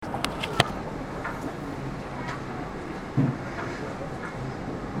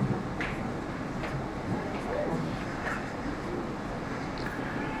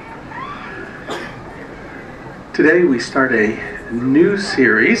Today we start a new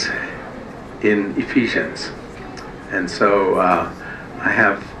series in Ephesians. And so I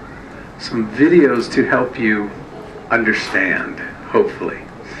have some videos to help you understand, hopefully.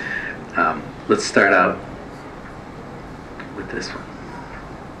 Let's start out with this one.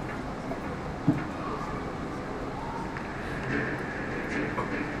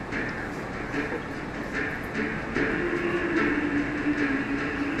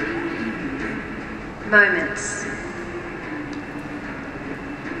 Moments.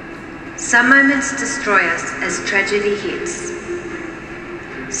 Some moments destroy us as tragedy hits.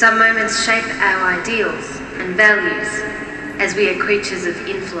 Some moments shape our ideals and values as we are creatures of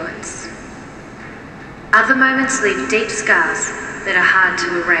influence. Other moments leave deep scars that are hard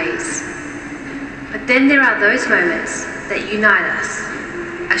to erase. But then there are those moments that unite us,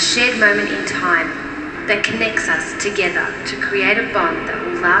 a shared moment in time that connects us together to create a bond that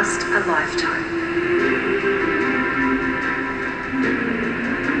will last a lifetime.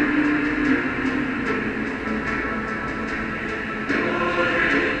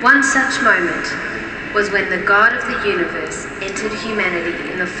 One such moment was when the God of the universe entered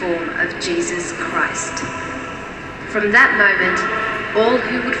humanity in the form of Jesus Christ. From that moment, all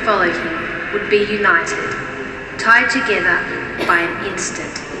who would follow him would be united, tied together by an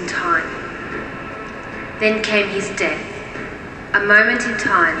instant in time. Then came his death, a moment in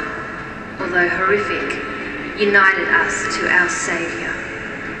time, although horrific, united us to our Saviour.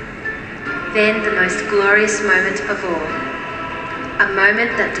 Then the most glorious moment of all, a moment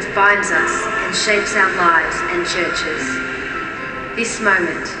that defines us and shapes our lives and churches. This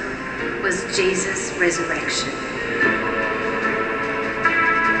moment was Jesus' resurrection.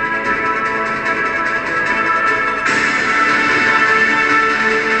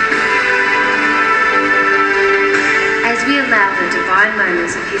 As we allow the divine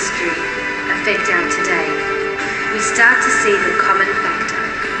moments of history affect our today, we start to see the common factor.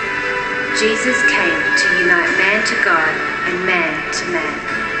 Jesus came to unite man to God and man to man.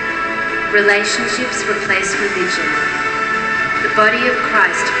 Relationships replace religion. The body of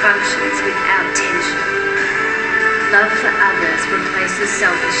Christ functions without tension. Love for others replaces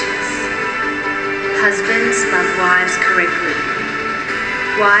selfishness. Husbands love wives correctly.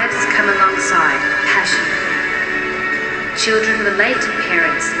 Wives come alongside passionately. Children relate to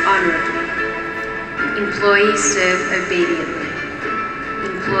parents honourably. Employees serve obediently.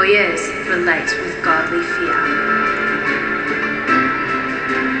 Employers relate with godly fear.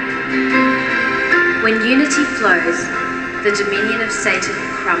 When unity flows, the dominion of Satan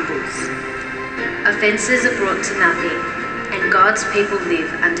crumbles. Offences are brought to nothing, and God's people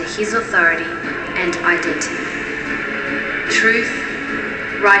live under his authority and identity. Truth,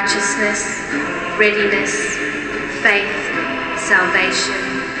 righteousness, readiness, faith, salvation,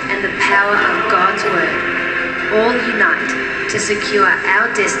 and the power of God's word all unite to secure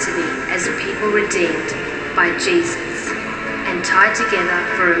our destiny as a people redeemed by Jesus and tied together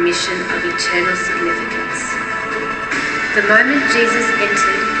for a mission of eternal significance. The moment Jesus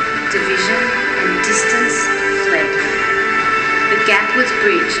entered, division and distance fled. The gap was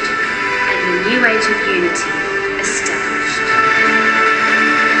bridged and the new age of unity established.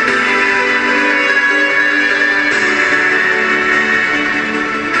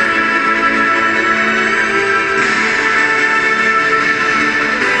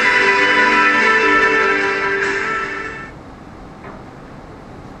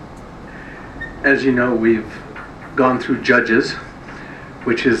 As you know, we've gone through Judges,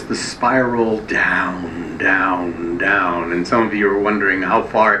 which is the spiral down, down, down. And some of you are wondering how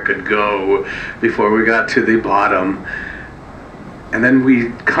far it could go before we got to the bottom. And then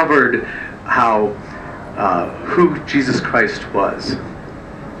we covered who Jesus Christ was,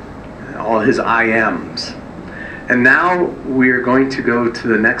 all his I ams. And now we're going to go to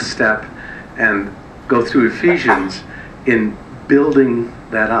the next step and go through Ephesians in building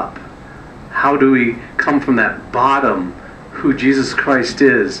that up. How do we come from that bottom, who Jesus Christ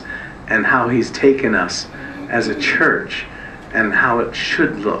is, and how he's taken us as a church, and how it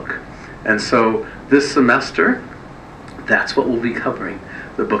should look. And so this semester, that's what we'll be covering,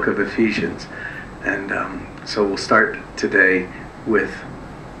 the book of Ephesians. And so we'll start today with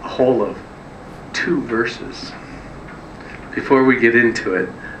a whole of 2 verses. Before we get into it,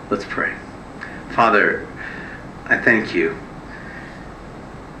 let's pray. Father, I thank you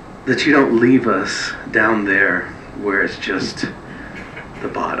that you don't leave us down there where it's just the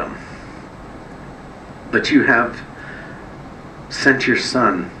bottom. But you have sent your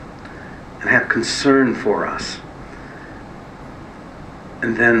Son and have concern for us.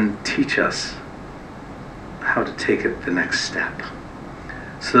 And then teach us how to take it the next step.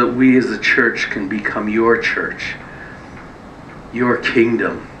 so that we as a church can become your church, your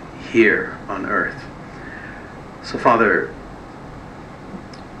kingdom here on earth. So Father,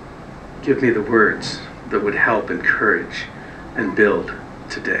 give me the words that would help encourage and build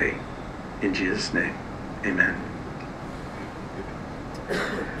today. In Jesus' name, amen.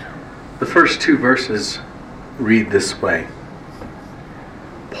 The first two verses read this way.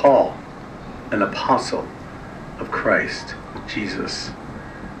 Paul, an apostle of Christ Jesus,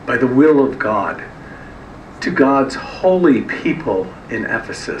 by the will of God, to God's holy people in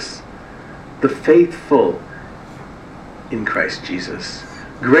Ephesus, the faithful in Christ Jesus,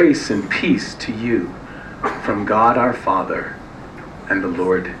 grace and peace to you from God our Father and the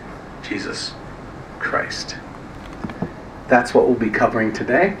Lord Jesus Christ. That's what we'll be covering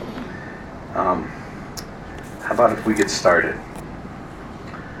today. How about if we get started?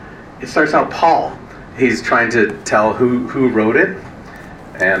 It starts out Paul. He's trying to tell who wrote it.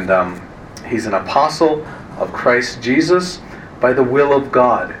 And he's an apostle of Christ Jesus by the will of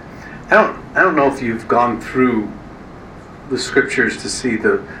God. I don't know if you've gone through the scriptures to see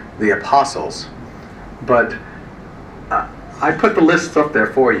the apostles, but I put the lists up there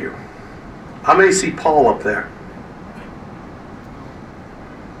for you. How many see Paul up there?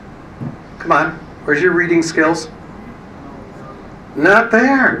 Come on, where's your reading skills? Not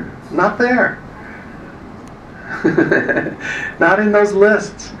there. Not there. Not in those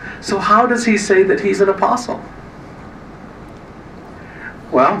lists. So how does he say that he's an apostle?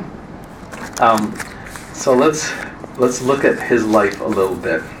 Well, so let's look at his life a little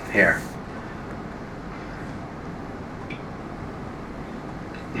bit here.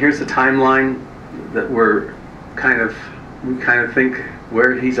 Here's the timeline that we kind of think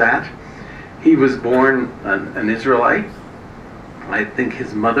where he's at. He was born an Israelite. I think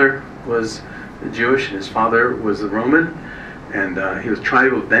his mother was Jewish and his father was a Roman, and he was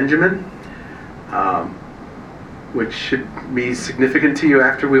tribe of Benjamin, which should be significant to you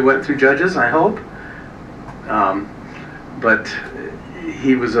after we went through Judges, I hope. But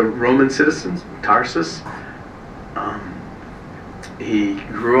he was a Roman citizen, Tarsus. He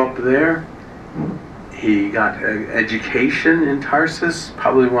grew up there. He got an education in Tarsus,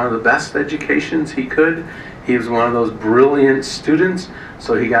 probably one of the best educations he could. He was one of those brilliant students,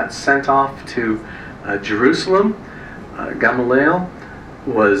 so he got sent off to Jerusalem. Gamaliel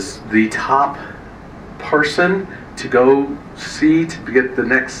was the top person to go see to get the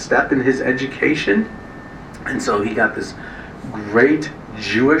next step in his education. And so he got this great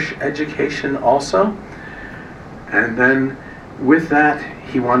Jewish education also. And then with that,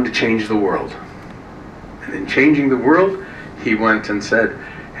 he wanted to change the world. And in changing the world, he went and said,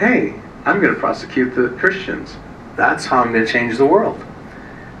 hey, I'm going to prosecute the Christians. That's how I'm going to change the world.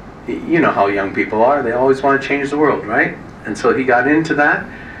 You know how young people are. They always want to change the world, right? And so he got into that.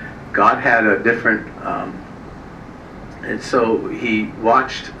 God had a different... and so he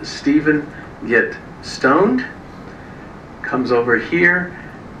watched Stephen get stoned, comes over here,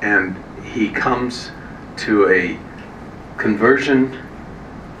 and he comes to a conversion,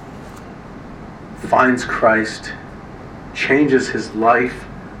 finds Christ, changes his life,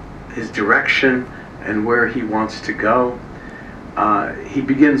 his direction, and where he wants to go. He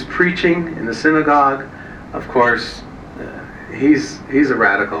begins preaching in the synagogue. Of course, he's a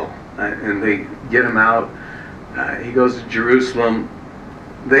radical, and they get him out. He goes to Jerusalem.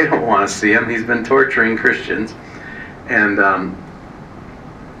 They don't want to see him. He's been torturing Christians, and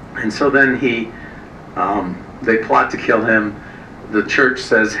so then they plot to kill him. The church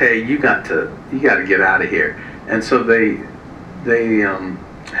says, "Hey, you got to get out of here," and so they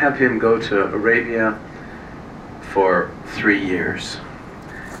have him go to Arabia for 3 years.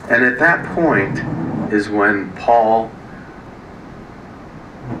 And at that point is when Paul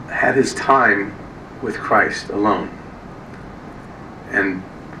had his time with Christ alone. And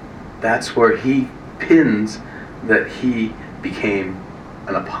that's where he pins that he became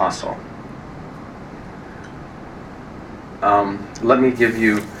an apostle. Let me give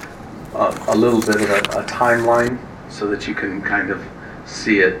you a little bit of a timeline so that you can kind of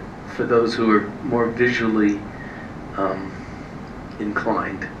see it for those who are more visually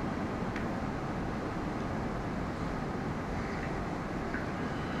inclined.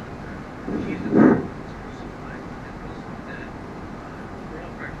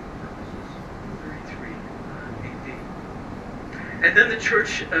 And then the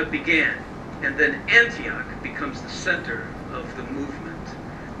church began, and then Antioch becomes the center of the movement,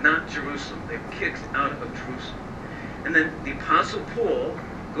 not Jerusalem. They were kicked out of Jerusalem. And then the Apostle Paul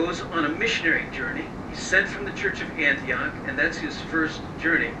goes on a missionary journey. He's sent from the church of Antioch, and that's his first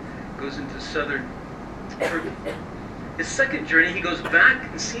journey. Goes into southern Turkey. his second journey, he goes back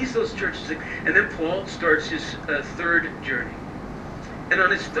and sees those churches, and then Paul starts his third journey. And on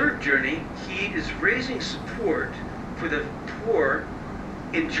his third journey, he is raising support for the poor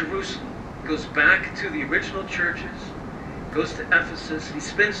in Jerusalem. He goes back to the original churches, goes to Ephesus. He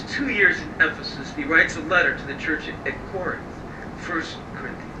spends 2 years in Ephesus. He writes a letter to the church at Corinth, 1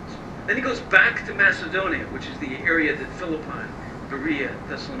 Corinthians. Then he goes back to Macedonia, which is the area that Philippi, Berea,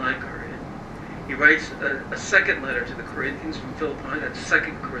 Thessalonica are in. He writes a second letter to the Corinthians from Philippi, that's 2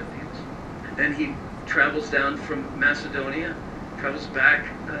 Corinthians. Then he travels down from Macedonia, travels back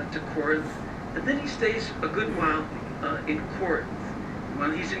to Corinth, and then he stays a good while in Corinth.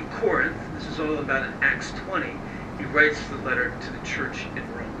 While he's in Corinth, this is all about in Acts 20, he writes the letter to the church in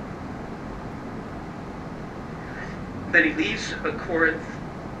Rome. Then he leaves Corinth,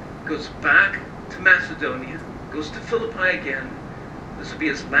 goes back to Macedonia, goes to Philippi again. This will be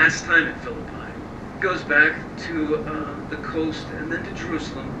his last time in Philippi. Goes back to the coast and then to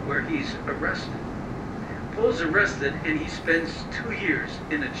Jerusalem, where he's arrested. Paul's arrested, and he spends 2 years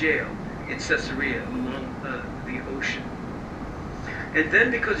in a jail in Caesarea along the ocean. And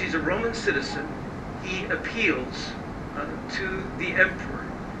then, because he's a Roman citizen, he appeals to the emperor.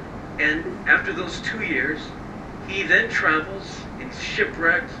 And after those 2 years, he then travels, he's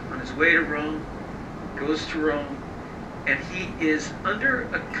shipwrecked on his way to Rome, goes to Rome, and he is under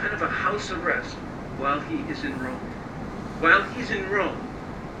a kind of a house arrest while he is in Rome. While he's in Rome,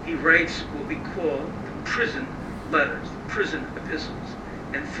 he writes what we call the prison letters, prison epistles.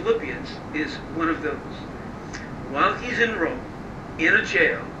 And Philippians is one of those. While he's in Rome, in a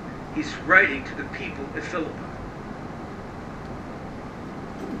jail, he's writing to the people at Philippi.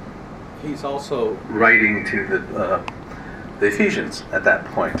 He's also writing to the Ephesians at that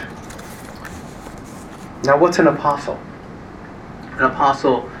point. Now, what's an apostle? An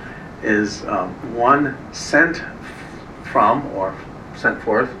apostle is one sent from or sent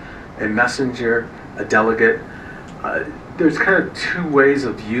forth, a messenger, a delegate. There's kind of two ways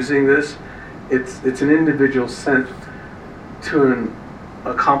of using this. It's an individual sent to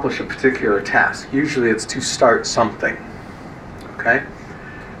accomplish a particular task. Usually it's to start something. Okay?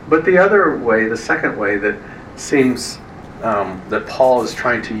 But the other way, the second way that seems that Paul is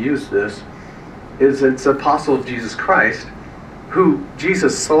trying to use this is it's an apostle of Jesus Christ who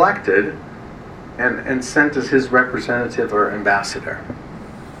Jesus selected and sent as his representative or ambassador.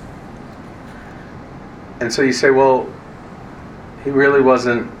 And so you say, well, he really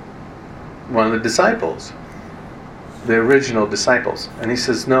wasn't one of the disciples, the original disciples. And he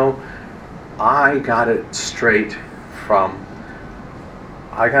says, no, I got it straight from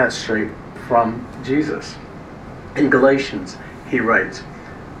Jesus. In Galatians, he writes,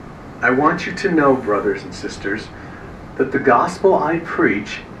 I want you to know, brothers and sisters, that the gospel I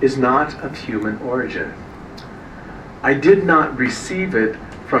preach is not of human origin. I did not receive it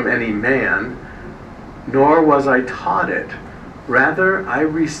from any man, nor was I taught it. Rather, I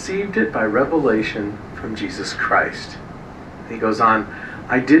received it by revelation from Jesus Christ. He goes on,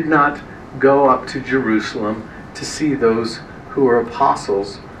 I did not go up to Jerusalem to see those who were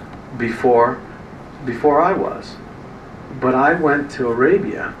apostles before I was, but I went to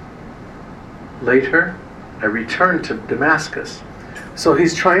Arabia. Later, I returned to Damascus. So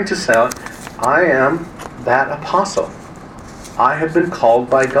he's trying to say, I am that apostle. I have been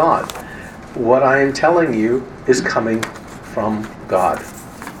called by God. What I am telling you is coming from God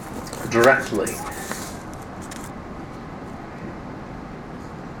directly.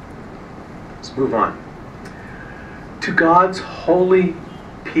 Let's move on. To God's holy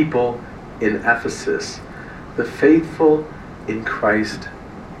people in Ephesus, the faithful in Christ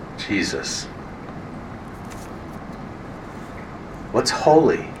Jesus. What's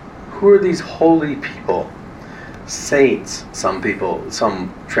holy? Who are these holy people? Saints, some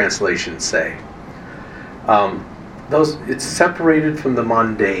translations say. It's separated from the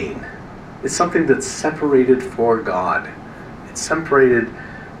mundane. It's something that's separated for God. It's separated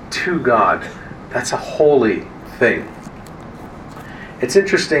to God. That's a holy thing. It's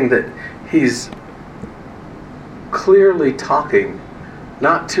interesting that he's clearly talking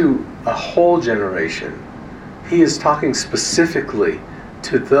not to a whole generation. He is talking specifically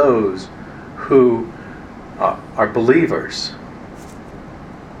to those who are believers.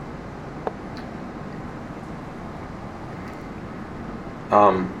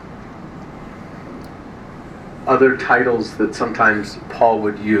 Other titles that sometimes Paul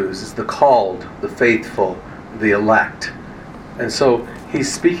would use is the called, the faithful, the elect. And so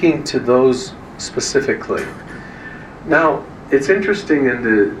he's speaking to those specifically. Now, it's interesting in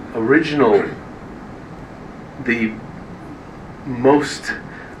the original, the most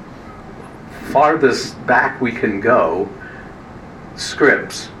farthest back we can go,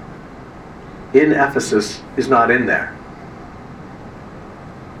 scripts in Ephesus is not in there.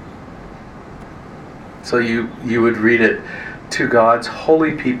 So you would read it, to God's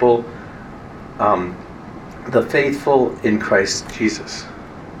holy people, the faithful in Christ Jesus.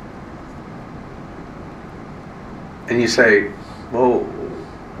 And you say, well,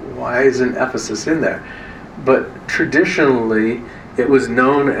 why isn't Ephesus in there? But traditionally, it was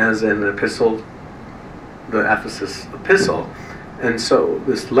known as an epistle, the Ephesus epistle. And so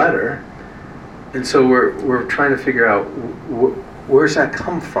this letter, and so we're trying to figure out where's that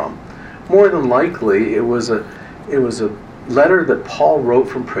come from. More than likely, it was a letter that Paul wrote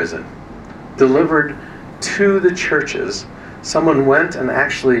from prison, delivered to the churches. Someone went and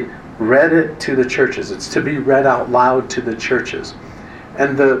actually read it to the churches. It's to be read out loud to the churches.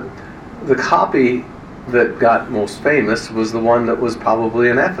 And the copy that got most famous was the one that was probably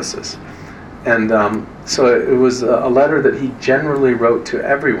in Ephesus. And so it was a letter that he generally wrote to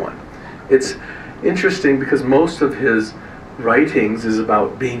everyone. It's interesting because most of his writings is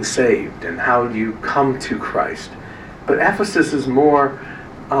about being saved and how you come to Christ. But Ephesus is more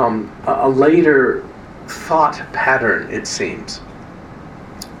a later thought pattern, it seems.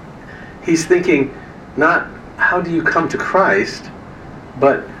 He's thinking not how do you come to Christ,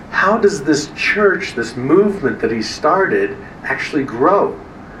 but how does this church, this movement that he started, actually grow?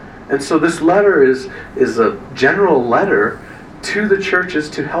 And so this letter is a general letter to the churches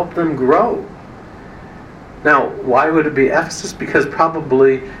to help them grow. Now, why would it be Ephesus? Because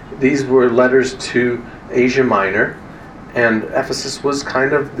probably these were letters to Asia Minor, and Ephesus was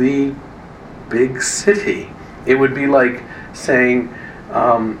kind of the big city. It would be like saying,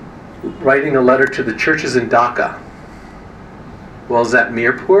 writing a letter to the churches in Dhaka. Well, is that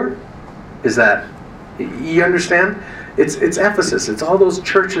Mirpur? Is that, you understand? It's Ephesus. It's all those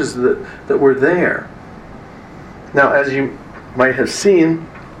churches that were there. Now, as you might have seen,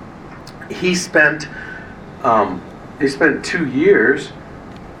 he spent 2 years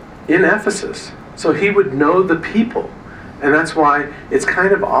in Ephesus. So he would know the people. And that's why it's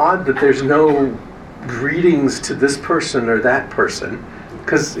kind of odd that there's no greetings to this person or that person,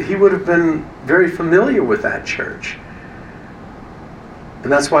 because he would have been very familiar with that church.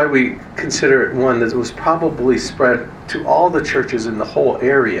 And that's why we consider it one that was probably spread to all the churches in the whole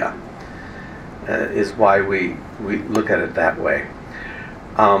area, is why we look at it that way.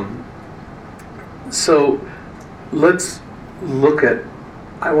 So let's look at,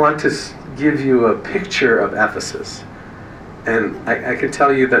 I want to give you a picture of Ephesus. And I can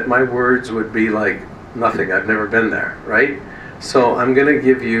tell you that my words would be like nothing. I've never been there, right? So I'm going to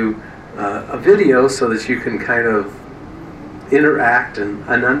give you a video so that you can kind of interact and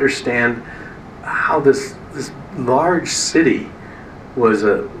understand how this large city was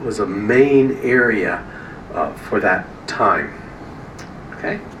a main area for that time.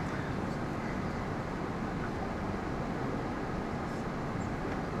 Okay?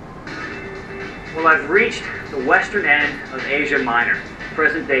 Well, I've reached the western end of Asia Minor,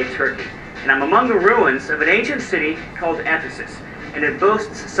 present-day Turkey, and I'm among the ruins of an ancient city called Ephesus, and it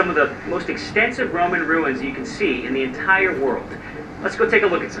boasts some of the most extensive Roman ruins you can see in the entire world. Let's go take a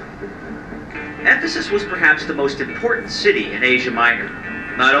look at some. Ephesus was perhaps the most important city in Asia Minor.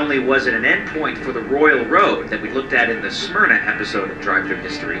 Not only was it an endpoint for the Royal Road that we looked at in the Smyrna episode of Drive Thru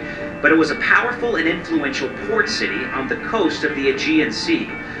History, but it was a powerful and influential port city on the coast of the Aegean Sea.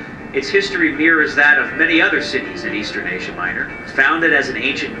 Its history mirrors that of many other cities in Eastern Asia Minor. Founded as an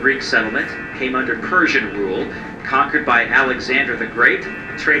ancient Greek settlement, came under Persian rule, conquered by Alexander the Great,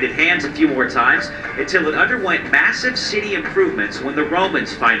 traded hands a few more times, until it underwent massive city improvements when the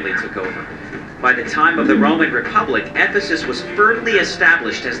Romans finally took over. By the time of the Roman Republic, Ephesus was firmly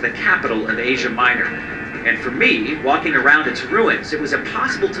established as the capital of Asia Minor. And for me, walking around its ruins, it was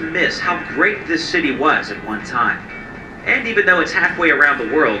impossible to miss how great this city was at one time. And even though it's halfway around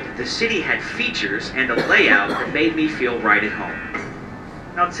the world, the city had features and a layout that made me feel right at home.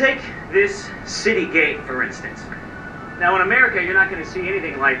 Now take this city gate, for instance. Now in America, you're not going to see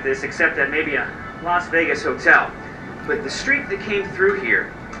anything like this except at maybe a Las Vegas hotel. But the street that came through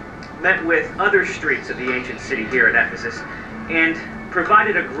here met with other streets of the ancient city here at Ephesus and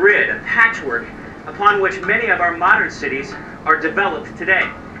provided a grid, a patchwork, upon which many of our modern cities are developed today.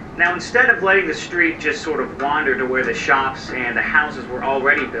 Now, instead of letting the street just sort of wander to where the shops and the houses were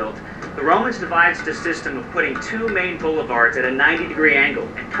already built, the Romans devised a system of putting two main boulevards at a 90-degree angle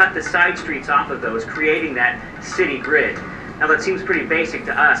and cut the side streets off of those, creating that city grid. Now, that seems pretty basic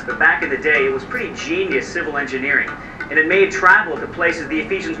to us, but back in the day, it was pretty genius civil engineering, and it made travel to places the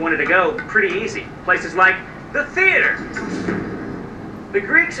Ephesians wanted to go pretty easy. Places like the theater. The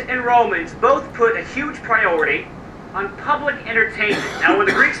Greeks and Romans both put a huge priority on public entertainment. Now, when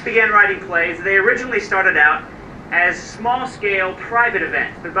the Greeks began writing plays, they originally started out as small-scale private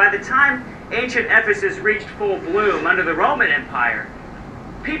events. But by the time ancient Ephesus reached full bloom under the Roman Empire,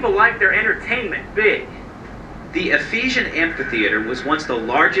 people liked their entertainment big. The Ephesian amphitheater was once the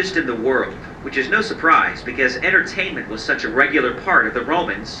largest in the world, which is no surprise because entertainment was such a regular part of the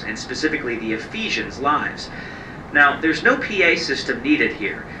Romans, and specifically the Ephesians' lives. Now, there's no PA system needed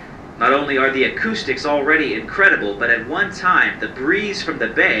here. Not only are the acoustics already incredible, but at one time, the breeze from the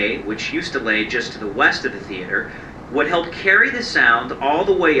bay, which used to lay just to the west of the theater, would help carry the sound all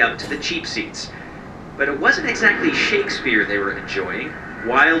the way up to the cheap seats. But it wasn't exactly Shakespeare they were enjoying.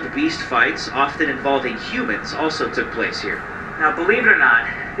 Wild beast fights, often involving humans, also took place here. Now, believe it or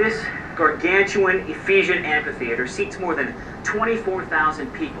not, this gargantuan Ephesian amphitheater seats more than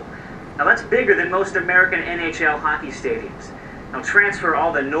 24,000 people. Now, that's bigger than most American NHL hockey stadiums. Now, transfer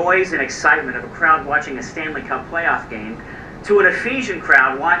all the noise and excitement of a crowd watching a Stanley Cup playoff game to an Ephesian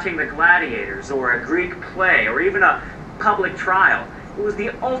crowd watching the Gladiators or a Greek play or even a public trial. It was the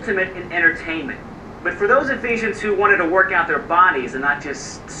ultimate in entertainment. But for those Ephesians who wanted to work out their bodies and not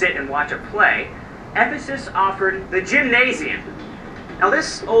just sit and watch a play, Ephesus offered the gymnasium. Now,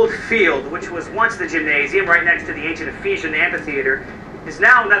 this old field, which was once the gymnasium right next to the ancient Ephesian amphitheater, is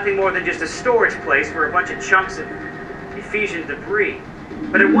now nothing more than just a storage place for a bunch of chunks of Ephesian debris.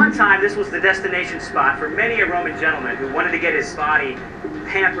 But at one time, this was the destination spot for many a Roman gentleman who wanted to get his body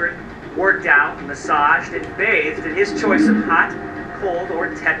pampered, worked out, massaged, and bathed in his choice of hot, cold,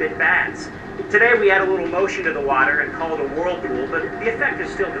 or tepid baths. Today we add a little motion to the water and call it a whirlpool, but the effect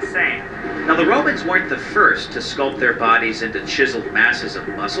is still the same. Now, the Romans weren't the first to sculpt their bodies into chiseled masses of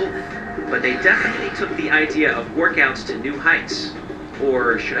muscle, but they definitely took the idea of workouts to new heights.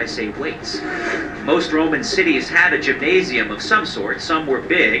 Or should I say weights? Most Roman cities had a gymnasium of some sort. Some were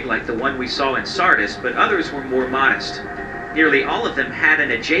big, like the one we saw in Sardis, but others were more modest. Nearly all of them had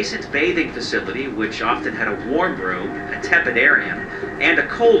an adjacent bathing facility, which often had a warm room, a tepidarium, and a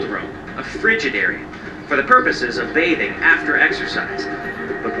cold room, a frigidarium, for the purposes of bathing after exercise.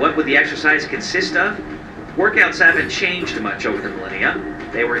 But what would the exercise consist of? Workouts haven't changed much over the millennia.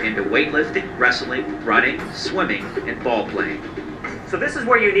 They were into weightlifting, wrestling, running, swimming, and ball playing. So this is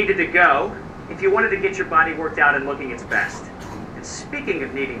where you needed to go if you wanted to get your body worked out and looking its best. And speaking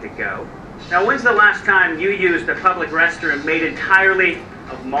of needing to go, now when's the last time you used a public restroom made entirely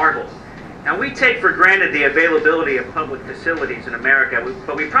of marble? Now, we take for granted the availability of public facilities in America,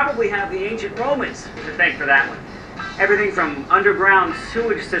 but we probably have the ancient Romans to thank for that one. Everything from underground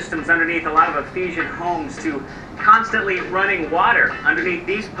sewage systems underneath a lot of Ephesian homes to constantly running water underneath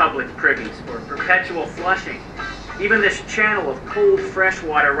these public privies for perpetual flushing. Even this channel of cold, fresh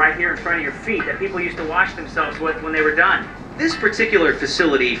water right here in front of your feet that people used to wash themselves with when they were done. This particular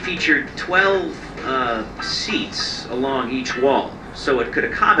facility featured 12 seats along each wall, so it could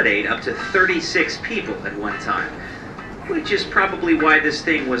accommodate up to 36 people at one time, which is probably why this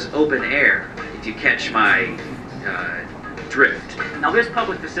thing was open air, if you catch my drift. Now, this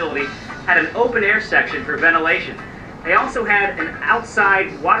public facility had an open air section for ventilation. They also had an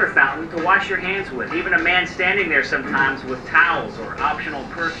outside water fountain to wash your hands with, even a man standing there sometimes with towels or optional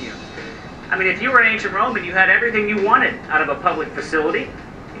perfume. I mean, if you were an ancient Roman, you had everything you wanted out of a public facility,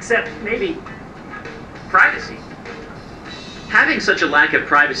 except maybe privacy. Having such a lack of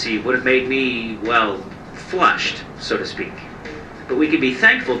privacy would have made me, well, flushed, so to speak. But we can be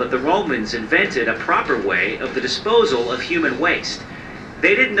thankful that the Romans invented a proper way of the disposal of human waste.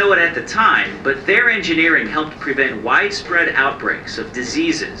 They didn't know it at the time, but their engineering helped prevent widespread outbreaks of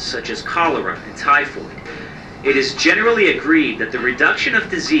diseases such as cholera and typhoid. It is generally agreed that the reduction of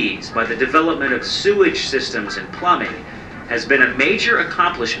disease by the development of sewage systems and plumbing has been a major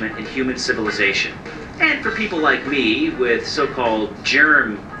accomplishment in human civilization. And for people like me with so-called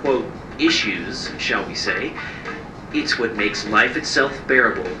germ, quote, issues, shall we say, it's what makes life itself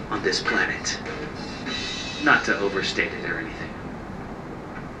bearable on this planet. Not to overstate it or anything.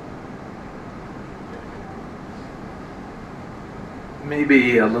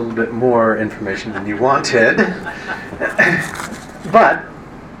 Maybe a little bit more information than you wanted. But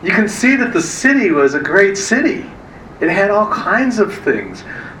you can see that the city was a great city. It had all kinds of things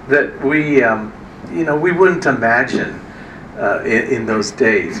that we wouldn't imagine in those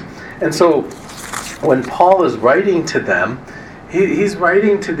days. And so when Paul is writing to them, he's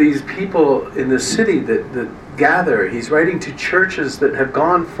writing to these people in the city that gather. He's writing to churches that have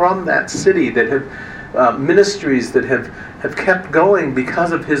gone from that city, that have ministries that have kept going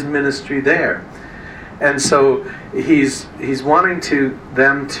because of his ministry there. And so he's wanting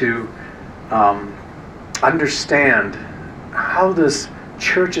them to understand how this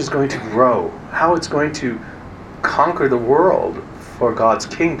church is going to grow, how it's going to conquer the world for God's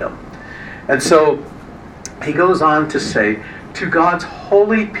kingdom. And so he goes on to say, to God's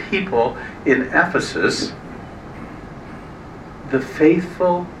holy people in Ephesus, the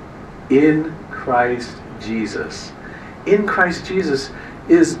faithful in Christ Jesus. In Christ Jesus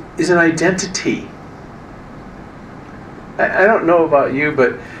is an identity. I don't know about you,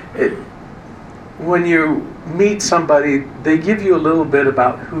 but when you meet somebody, they give you a little bit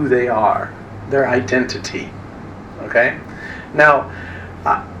about who they are, their identity. Okay? Now,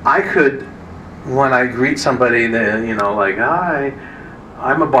 I could, when I greet somebody, like, hi,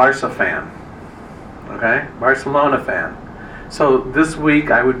 I'm a Barca fan. Okay? Barcelona fan. So this week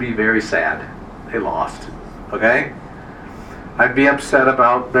I would be very sad. They lost. Okay? I'd be upset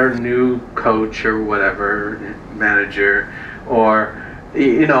about their new coach or whatever, manager, or,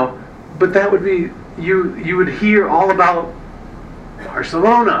 but that would be, you would hear all about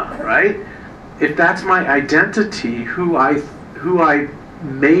Barcelona, right? If that's my identity, who I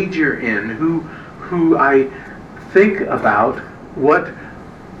major in, who I think about, what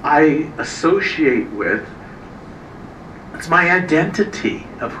I associate with, it's my identity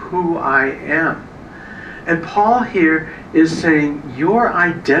of who I am. And Paul here is saying your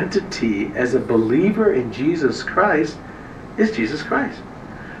identity as a believer in Jesus Christ is Jesus Christ.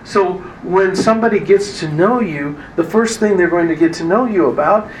 So when somebody gets to know you, the first thing they're going to get to know you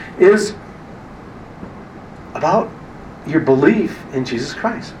about is about your belief in Jesus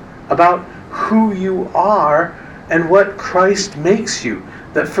Christ, about who you are and what Christ makes you,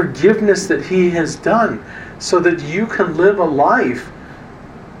 that forgiveness that He has done, so that you can live a life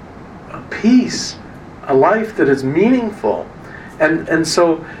of peace, a life that is meaningful. And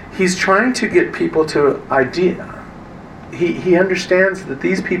so he's trying to get people to he understands that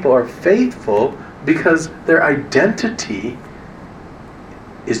these people are faithful because their identity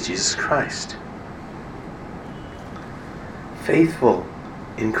is Jesus Christ. Faithful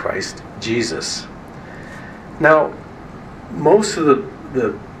in Christ Jesus. Now, most of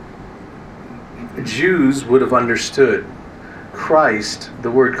the Jews would have understood Christ.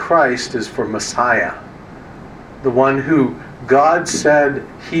 The word Christ is for Messiah, the one who God said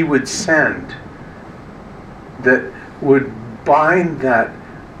He would send, that would bind that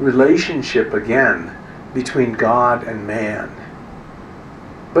relationship again between God and man.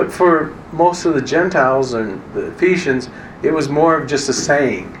 But for most of the Gentiles and the Ephesians, it was more of just a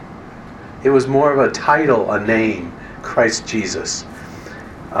saying. It was more of a title, a name, Christ Jesus.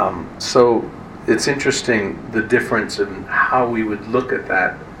 So it's interesting the difference in how we would look at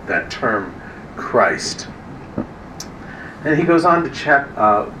that term, Christ. And he goes on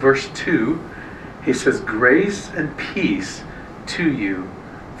to verse 2. He says, grace and peace to you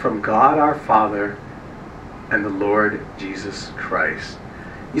from God our Father and the Lord Jesus Christ.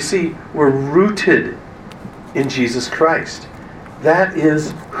 You see, we're rooted in Jesus Christ. That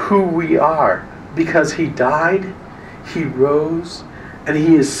is who we are, because He died, He rose, and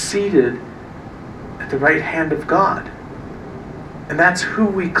He is seated at the right hand of God. And that's who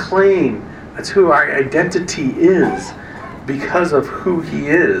we claim. That's who our identity is. Because of who He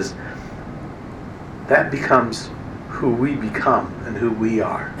is, that becomes who we become and who we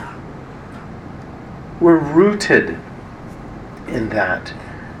are. We're rooted in that.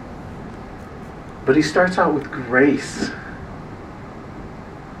 But he starts out with grace.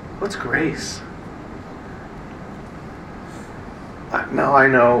 What's grace? Now I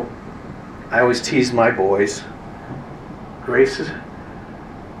know, I always tease my boys. Grace is,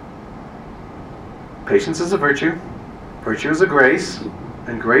 patience is a virtue. Virtue is a grace.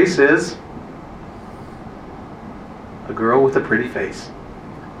 And grace is a girl with a pretty face.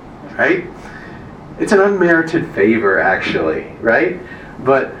 Right? It's an unmerited favor, actually. Right?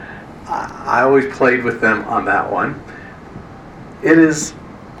 But I always played with them on that one. It is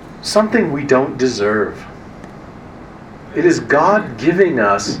something we don't deserve. It is God giving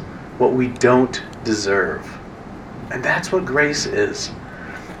us what we don't deserve. And that's what grace is.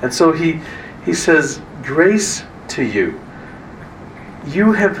 And so he says, grace to you.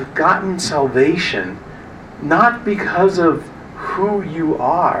 You have gotten salvation not because of who you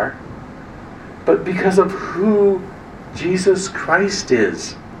are, but because of who Jesus Christ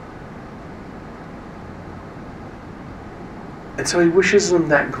is. And so he wishes them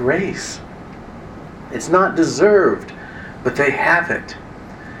that grace. It's not deserved, but they have it.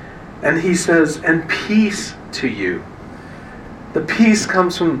 And he says, and peace to you. The peace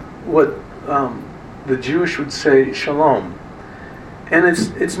comes from what the Jewish would say, shalom. And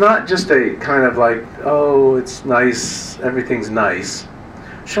it's not just a kind of like, oh, it's nice, everything's nice.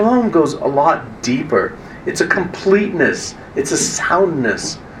 Shalom goes a lot deeper. It's a completeness. It's a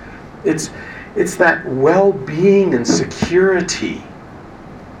soundness. It's that well-being and security.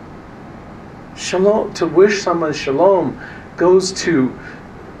 Shalom, to wish someone shalom goes to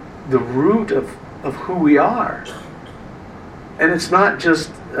the root of who we are. And it's not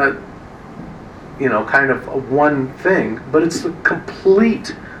just kind of a one thing, but it's the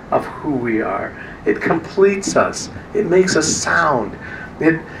complete of who we are. It completes us. It makes us sound.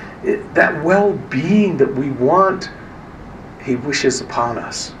 That well-being that we want, He wishes upon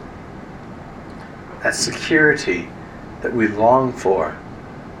us. That security that we long for,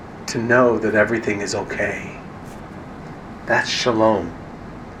 to know that everything is okay. That's shalom.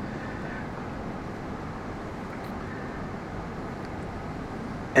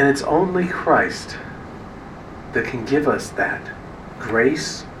 And it's only Christ that can give us that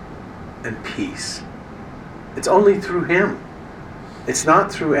grace and peace. It's only through Him. It's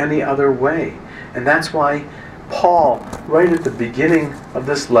not through any other way. And that's why Paul, right at the beginning of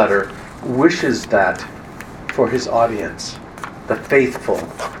this letter, wishes that for his audience, the faithful,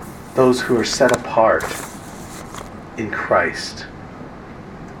 those who are set apart in Christ.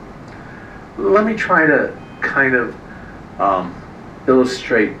 Let me try to kind of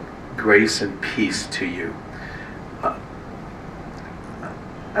illustrate grace and peace to you.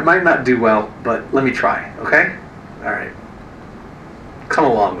 I might not do well, but let me try, okay? All right. Come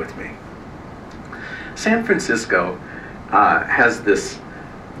along with me. San Francisco has this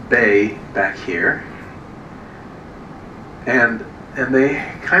bay back here, and they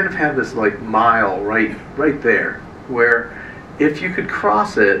kind of have this like mile right there, where if you could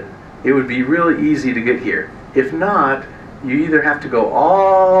cross it, it would be really easy to get here. If not, you either have to go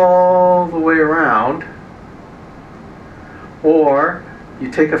all the way around, or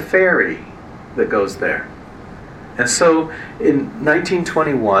you take a ferry that goes there. And so in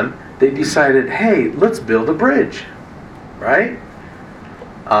 1921, they decided, hey, let's build a bridge, right?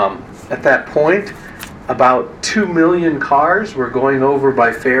 At that point, about 2 million cars were going over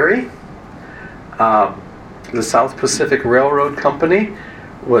by ferry. The South Pacific Railroad Company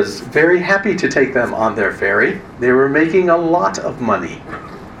was very happy to take them on their ferry. They were making a lot of money,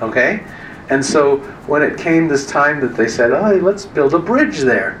 okay? And so when it came this time that they said, oh, let's build a bridge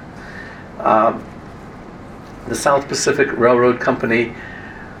there, the South Pacific Railroad Company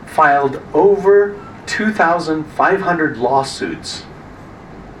filed over 2,500 lawsuits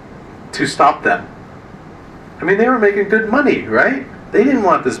to stop them. I mean, they were making good money, right? They didn't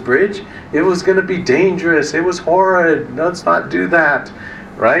want this bridge. It was going to be dangerous. It was horrid. Let's not do that,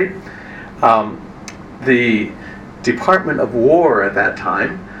 right? The Department of War at that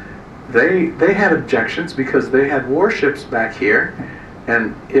time, they had objections because they had warships back here,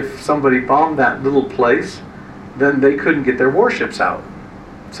 and if somebody bombed that little place, then they couldn't get their warships out.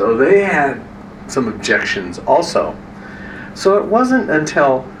 So they had some objections also. So it wasn't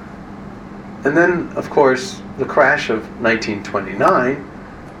until, and then of course the crash of 1929,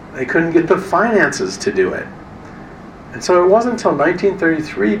 they couldn't get the finances to do it. And so it wasn't until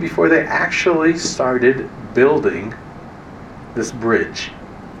 1933 before they actually started building this bridge.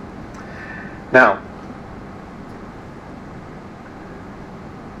 Now,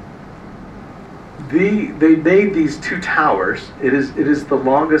 they made these two towers. It is the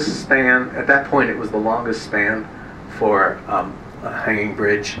longest span. At that point, it was the longest span for a hanging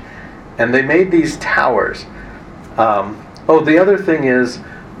bridge, and they made these towers. The other thing is,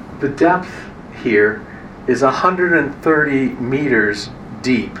 the depth here is 130 meters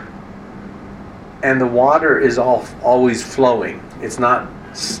deep, and the water is always flowing. It's not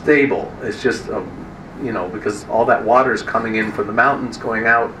stable. It's just because all that water is coming in from the mountains going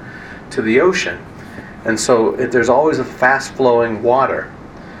out to the ocean. And so there's always a fast-flowing water.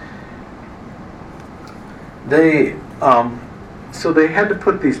 So they had to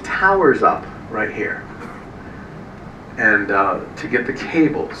put these towers up right here, and to get the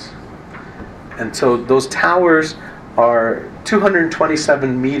cables. And so those towers are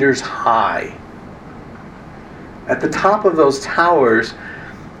 227 meters high. At the top of those towers,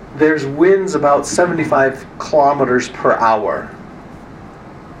 there's winds about 75 kilometers per hour.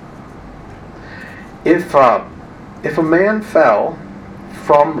 If a man fell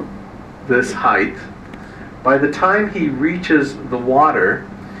from this height, by the time he reaches the water,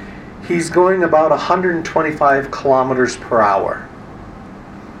 he's going about 125 kilometers per hour.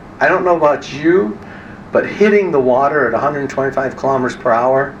 I don't know about you, but hitting the water at 125 kilometers per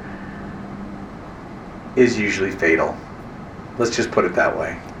hour is usually fatal. Let's just put it that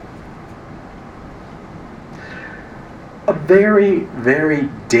way. A very, very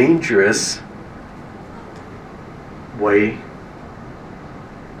dangerous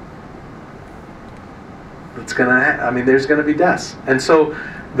that's going to, there's going to be deaths. And so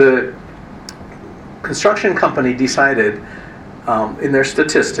the construction company decided in their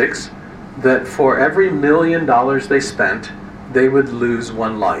statistics that for every $1 million they spent, they would lose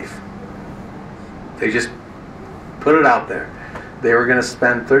one life. They just put it out there. They were going to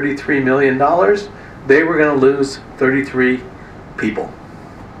spend $33 million. They were going to lose 33 people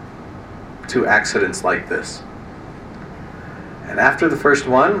to accidents like this. And after the first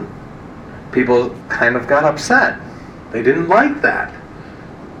one, people kind of got upset. They didn't like that.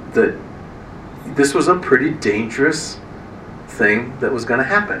 That this was a pretty dangerous thing that was going to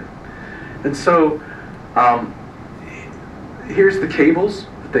happen. And so here's the cables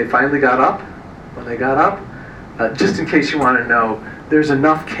that they finally got up. When they got up, just in case you want to know, there's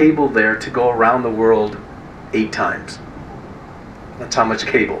enough cable there to go around the world 8 times. That's how much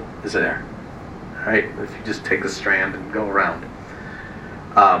cable is there. All right, if you just take a strand and go around.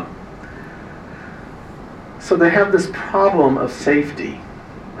 So they have this problem of safety.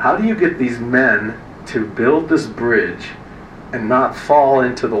 How do you get these men to build this bridge and not fall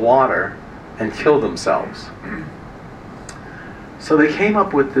into the water and kill themselves? So they came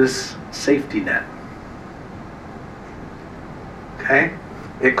up with this safety net. Okay?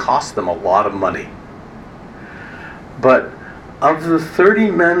 It cost them a lot of money. But of the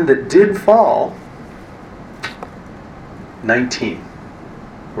 30 men that did fall, 19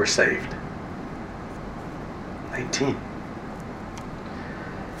 were saved. 19.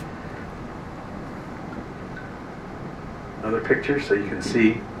 Another picture so you can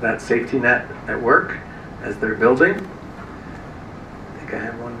see that safety net at work as they're building. I think I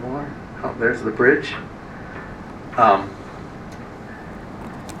have one more. Oh, there's the bridge.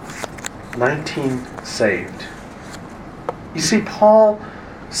 19 saved. You see, Paul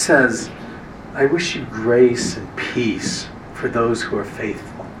says, I wish you grace and peace for those who are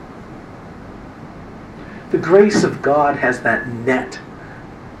faithful. The grace of God has that net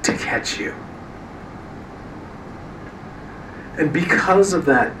to catch you. And because of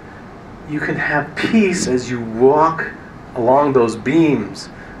that, you can have peace as you walk along those beams,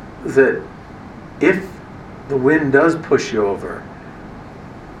 that if the wind does push you over,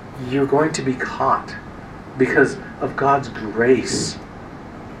 you're going to be caught because of God's grace.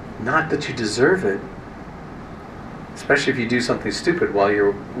 Not that you deserve it, especially if you do something stupid while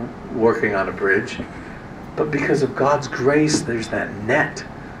you're working on a bridge, but because of God's grace, there's that net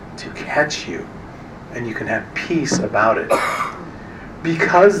to catch you, and you can have peace about it.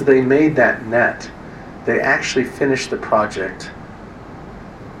 Because they made that net, they actually finished the project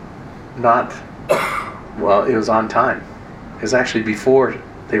it was on time. It was actually before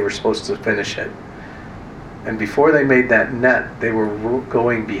they were supposed to finish it. And before they made that net, they were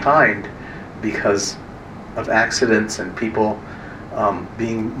going behind because of accidents and people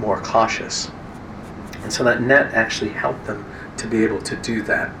being more cautious. And so that net actually helped them to be able to do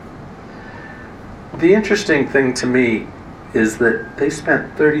that. The interesting thing to me is that they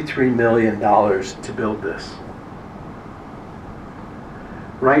spent $33 million to build this.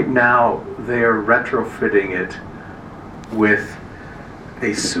 Right now, they are retrofitting it with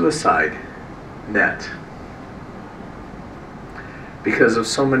a suicide net. Because of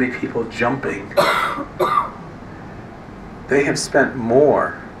so many people jumping, they have spent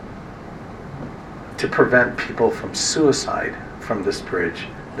more to prevent people from suicide from this bridge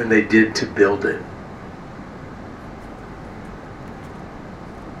than they did to build it.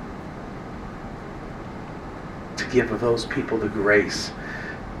 To give those people the grace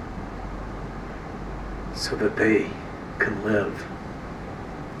so that they can live.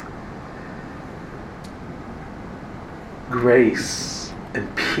 Grace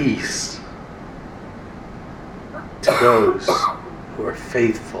and peace to those who are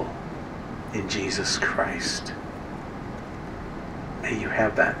faithful in Jesus Christ. May you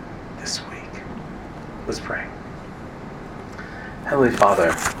have that this week. Let's pray. Heavenly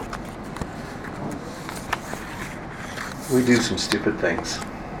Father, we do some stupid things.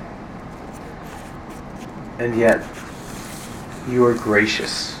 And yet, you are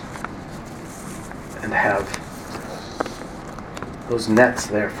gracious and have those nets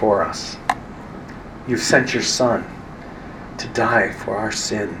there for us. You've sent your Son to die for our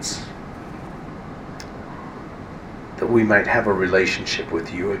sins, that we might have a relationship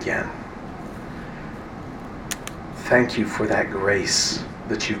with you again. Thank you for that grace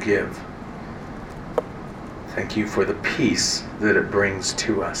that you give. Thank you for the peace that it brings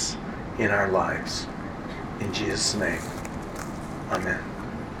to us in our lives. In Jesus' name, amen.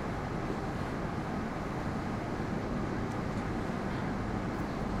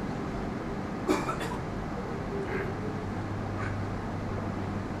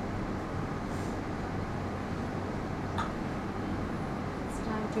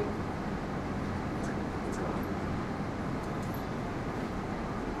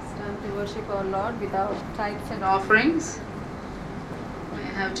 worship our Lord with our tithes and offerings. May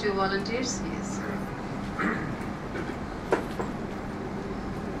I have 2 volunteers? Yes.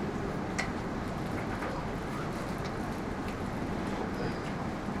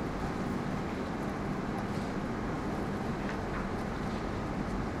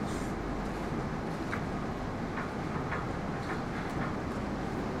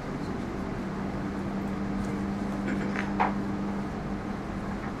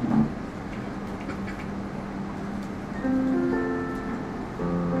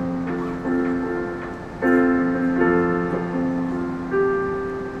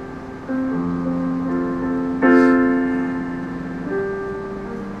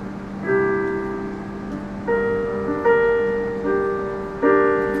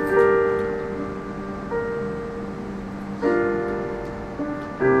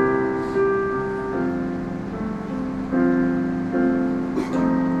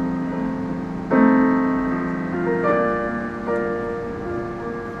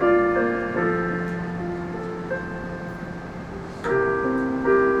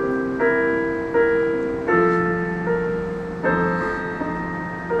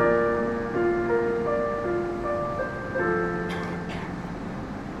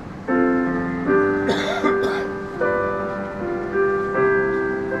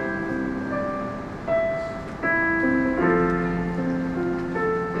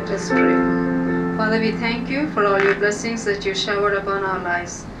 Father, we thank you for all your blessings that you showered upon our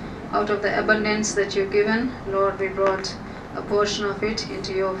lives. Out of the abundance that you've given, Lord, we brought a portion of it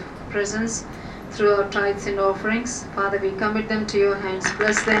into your presence through our tithes and offerings. Father, we commit them to your hands.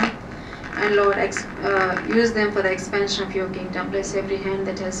 Bless them, and Lord, use them for the expansion of your kingdom. Bless every hand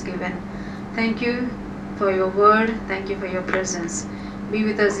that has given. Thank you for your word. Thank you for your presence. Be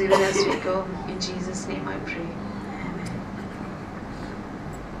with us even as we go. In Jesus' name I pray.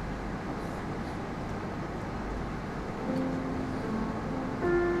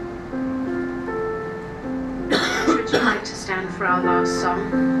 For our last song.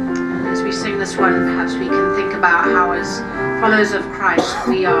 As we sing this one, perhaps we can think about how, as followers of Christ,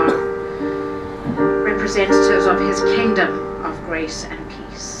 we are representatives of his kingdom of grace and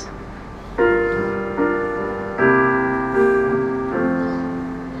peace.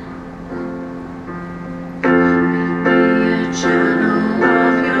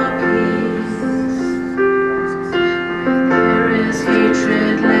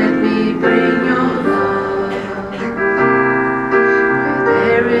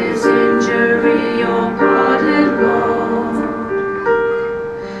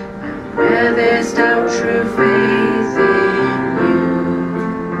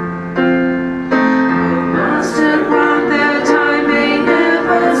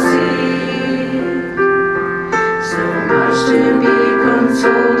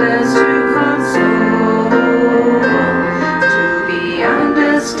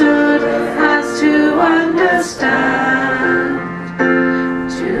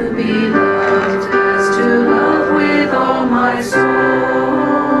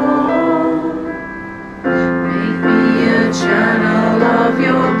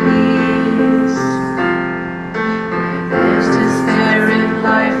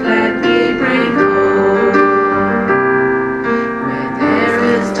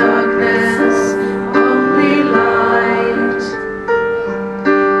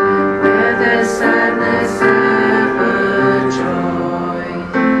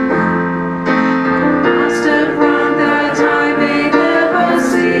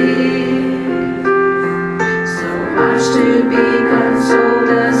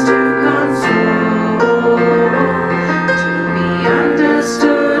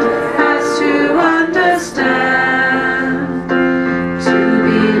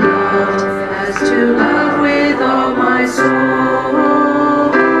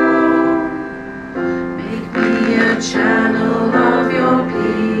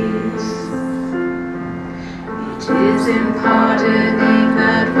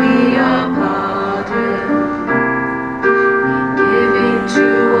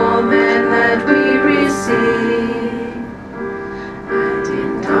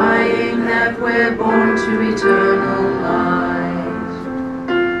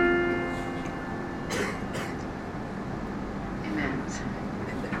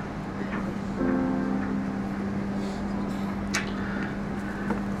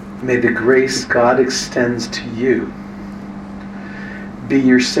 May the grace God extends to you be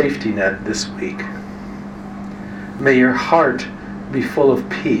your safety net this week. May your heart be full of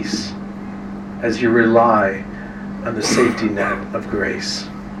peace as you rely on the safety net of grace.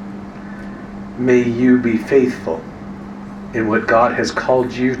 May you be faithful in what God has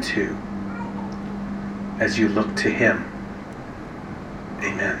called you to as you look to Him.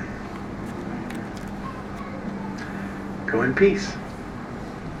 Amen. Go in peace.